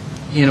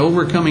in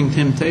overcoming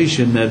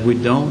temptation that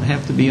we don't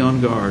have to be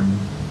on guard.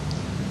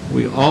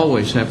 We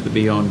always have to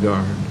be on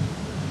guard.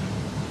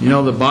 You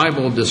know, the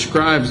Bible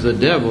describes the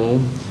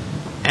devil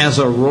as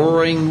a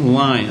roaring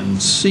lion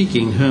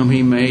seeking whom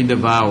he may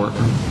devour.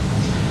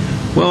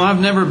 Well,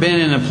 I've never been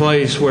in a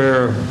place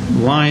where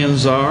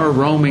lions are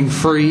roaming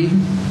free,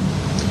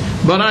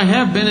 but I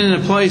have been in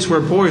a place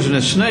where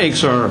poisonous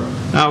snakes are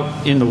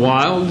out in the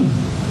wild.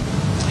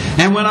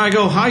 And when I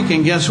go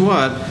hiking, guess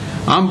what?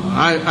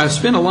 I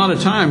spend a lot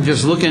of time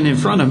just looking in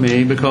front of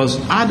me because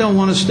I don't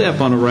want to step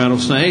on a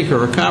rattlesnake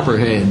or a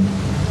copperhead,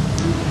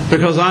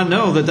 because I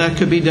know that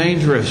could be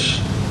dangerous.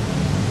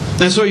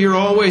 And so you're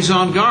always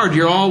on guard.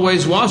 You're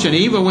always watching.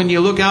 Even when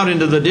you look out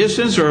into the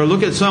distance or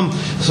look at something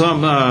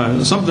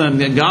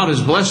that God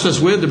has blessed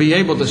us with to be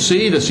able to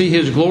see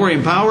His glory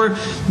and power.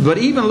 But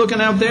even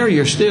looking out there,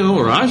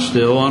 I'm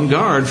still on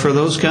guard for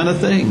those kind of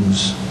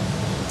things.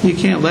 You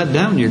can't let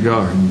down your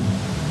guard.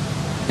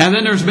 And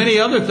then there's many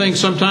other things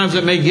sometimes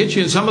that may get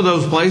you in some of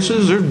those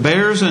places. There's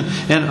bears and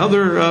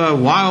other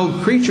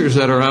wild creatures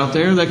that are out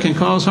there that can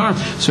cause harm.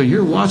 So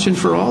you're watching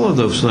for all of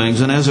those things.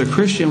 And as a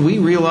Christian, we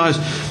realize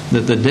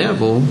that the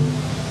devil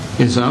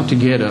is out to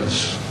get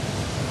us.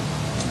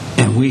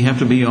 And we have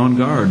to be on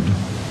guard.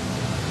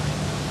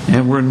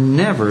 And we're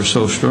never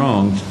so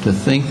strong to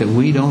think that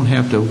we don't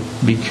have to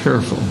be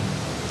careful,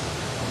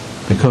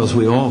 because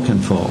we all can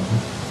fall.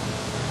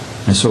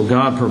 And so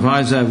God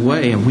provides that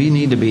way, and we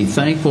need to be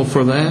thankful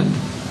for that.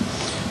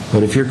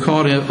 But if you're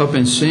caught up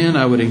in sin,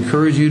 I would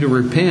encourage you to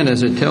repent,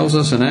 as it tells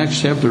us in Acts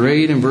chapter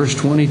 8 and verse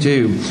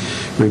 22.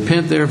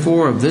 Repent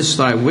therefore of this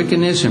thy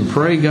wickedness, and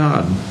pray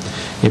God,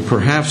 if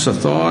perhaps a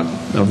thought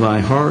of thy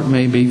heart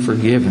may be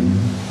forgiven.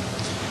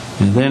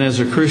 And then as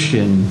a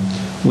Christian,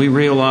 we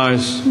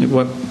realize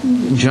what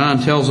John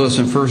tells us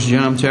in 1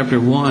 John chapter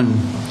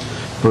 1.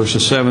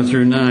 Verses 7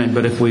 through 9.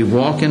 But if we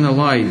walk in the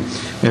light,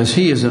 as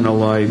He is in the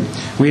light,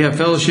 we have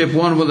fellowship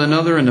one with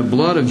another, and the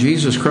blood of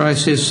Jesus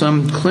Christ, His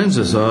Son,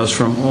 cleanses us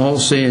from all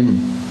sin.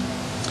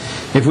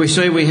 If we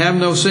say we have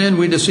no sin,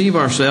 we deceive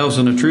ourselves,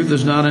 and the truth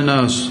is not in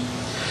us.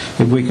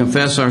 If we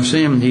confess our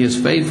sin, He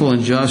is faithful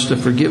and just to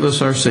forgive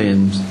us our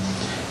sins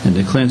and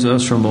to cleanse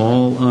us from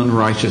all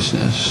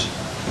unrighteousness.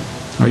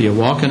 Are you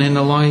walking in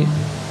the light?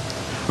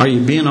 Are you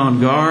being on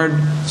guard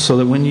so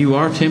that when you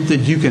are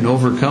tempted, you can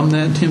overcome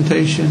that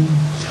temptation?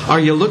 Are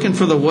you looking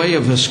for the way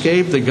of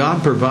escape that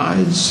God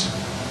provides?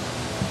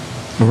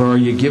 Or are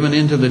you giving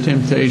in to the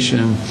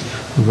temptation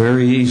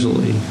very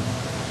easily?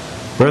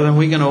 Brethren,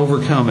 we can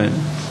overcome it.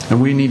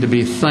 And we need to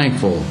be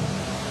thankful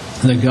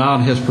that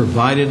God has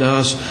provided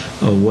us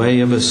a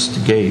way of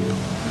escape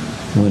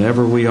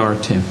whenever we are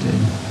tempted.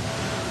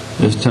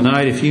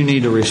 Tonight, if you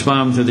need to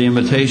respond to the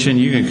invitation,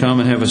 you can come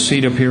and have a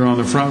seat up here on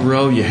the front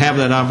row. You have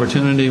that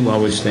opportunity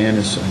while we stand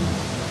and sing.